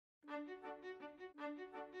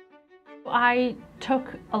I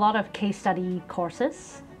took a lot of case study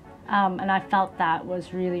courses, and I felt that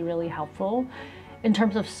was really helpful in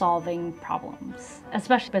terms of solving problems,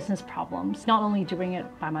 especially business problems. Not only doing it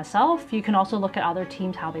by myself, you can also look at other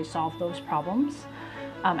teams, how they solve those problems,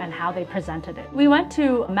 and how they presented it. We went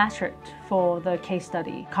to Maastricht for the case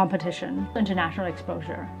study competition, international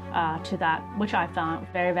exposure to that, which I found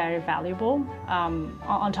very valuable,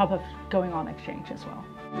 on top of going on exchange as well.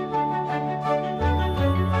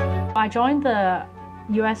 I joined the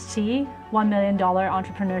UST $1 million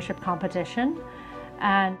entrepreneurship competition,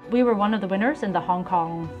 and we were one of the winners in the Hong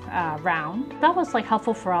Kong round. That was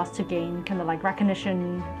helpful for us to gain kind of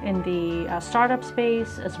recognition in the startup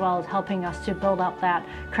space, as well as helping us to build up that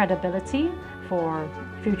credibility for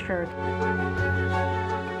future.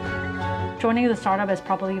 Joining the startup is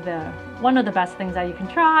probably one of the best things that you can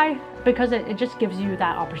try, because it just gives you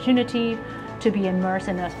that opportunity to be immersed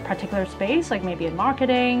in a particular space, like maybe in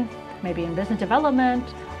marketing, maybe in business development.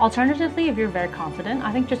 Alternatively, if you're very confident,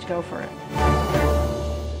 I think just go for it.